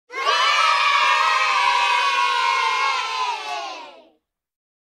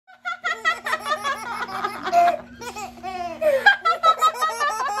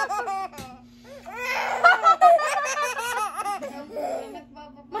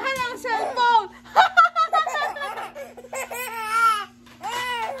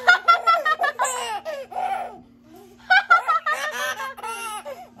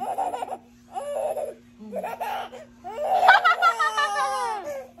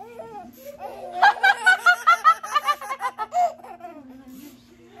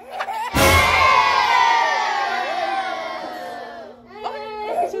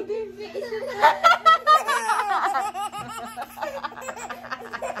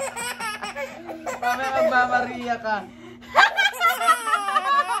Magmamaria ka.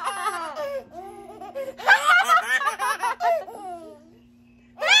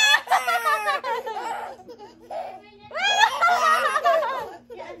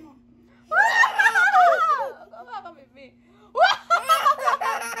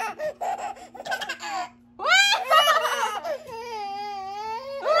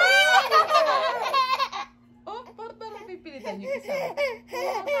 Pilitan yung isa.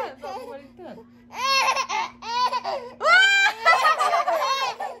 Baliktad.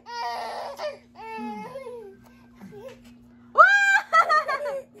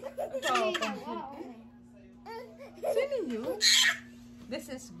 Sino yun? This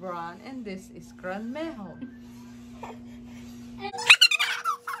is Gran and this is Gran Meho.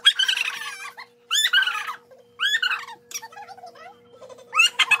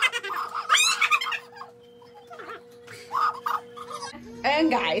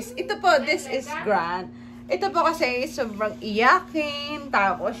 Ayan guys, ito po, this is Gran. Ito po kasi sobrang iyakin,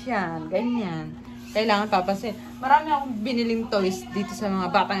 tapos yan, ganyan. Kailangan papasin. Marami akong biniling toys dito sa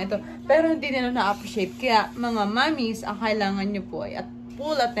mga batang ito, pero hindi nila na-appreciate. Kaya mga mommies, ang kailangan nyo po ay at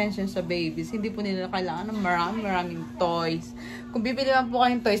full attention sa babies. Hindi po nila kailangan ng maraming toys. Kung bibili man po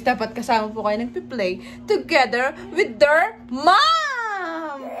kayong toys, dapat kasama po kayo nagpi-play together with their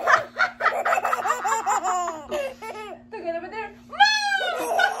mom! Together with their mom!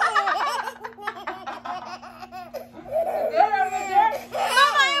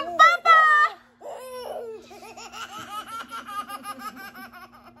 Mama and Papa!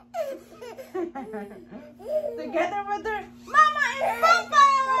 Together with their Mama and Papa!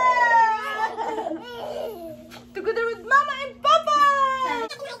 Together with Mama and Papa!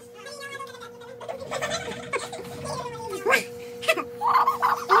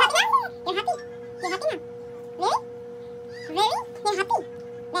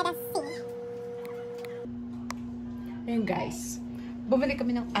 Ayan guys, bumili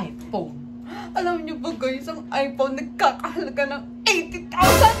kami ng iPhone. Alam niyo ba guys, ang iPhone nagkakahalaga ng 80,000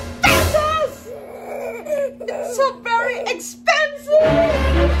 pesos! It's so very expensive!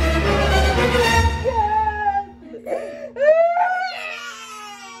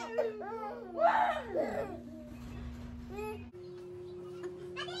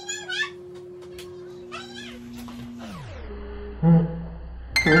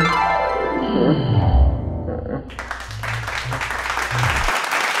 Yeah.